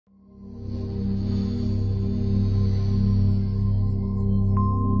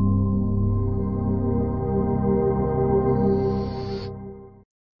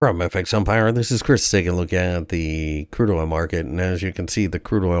From FXEmpire, this is Chris taking a look at the crude oil market. And as you can see, the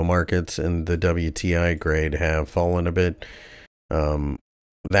crude oil markets and the WTI grade have fallen a bit.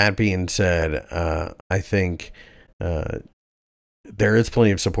 That being said, I think there is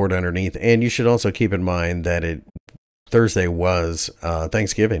plenty of support underneath. And you should also keep in mind that Thursday was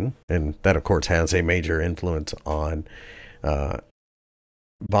Thanksgiving, and that, of course, has a major influence on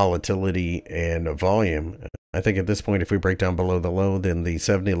volatility and volume. I think at this point, if we break down below the low, then the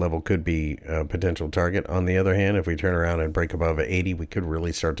 70 level could be a potential target. On the other hand, if we turn around and break above 80, we could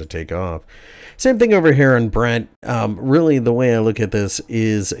really start to take off. Same thing over here on Brent. Really, the way I look at this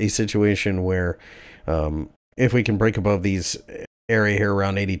is a situation where if we can break above these area here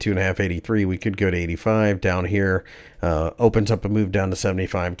around 82.5, 83, we could go to 85. Down here opens up a move down to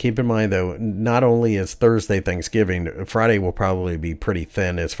 75. Keep in mind, though, not only is Thursday Thanksgiving, Friday will probably be pretty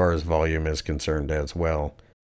thin as far as volume is concerned as well.